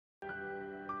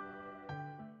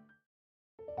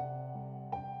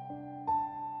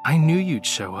I knew you'd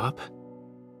show up.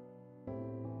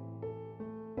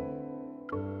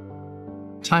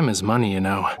 Time is money, you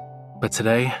know, but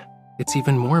today, it's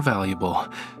even more valuable.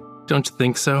 Don't you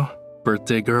think so,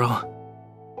 birthday girl?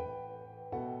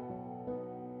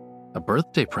 A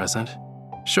birthday present?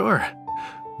 Sure.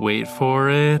 Wait for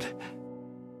it.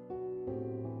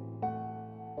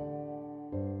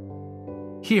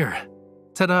 Here.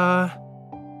 Ta-da!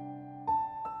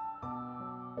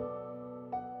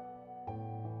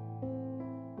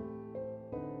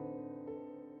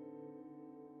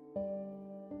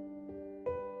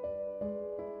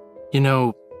 You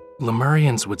know,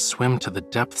 Lemurians would swim to the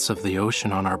depths of the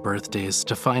ocean on our birthdays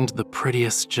to find the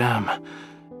prettiest gem.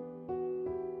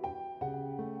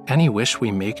 Any wish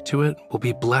we make to it will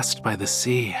be blessed by the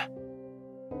sea.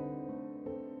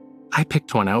 I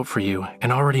picked one out for you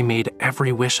and already made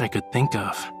every wish I could think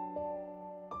of.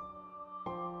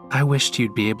 I wished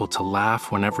you'd be able to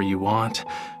laugh whenever you want,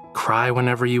 cry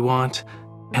whenever you want,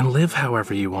 and live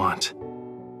however you want.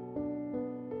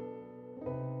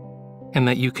 And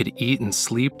that you could eat and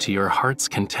sleep to your heart's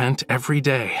content every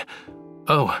day.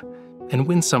 Oh, and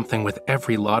win something with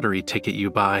every lottery ticket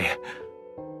you buy.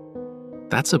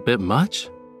 That's a bit much?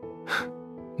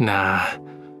 Nah,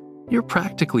 you're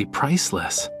practically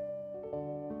priceless.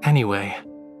 Anyway,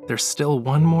 there's still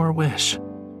one more wish.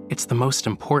 It's the most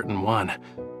important one,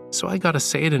 so I gotta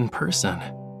say it in person.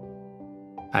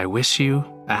 I wish you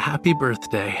a happy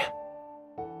birthday.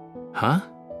 Huh?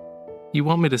 You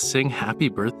want me to sing happy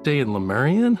birthday in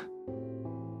Lemurian?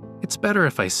 It's better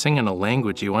if I sing in a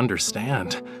language you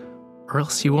understand, or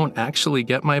else you won't actually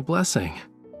get my blessing.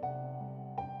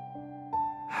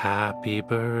 Happy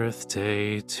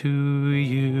birthday to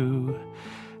you.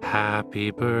 Happy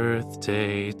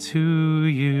birthday to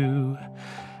you.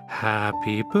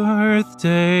 Happy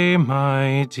birthday,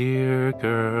 my dear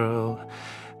girl.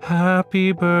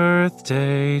 Happy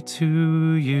birthday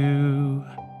to you.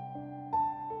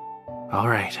 All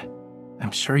right,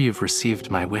 I'm sure you've received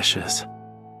my wishes.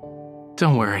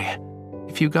 Don't worry,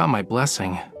 if you got my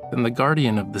blessing, then the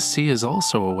guardian of the sea is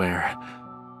also aware.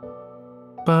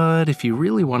 But if you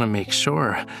really want to make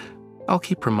sure, I'll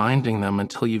keep reminding them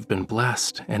until you've been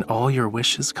blessed and all your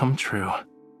wishes come true.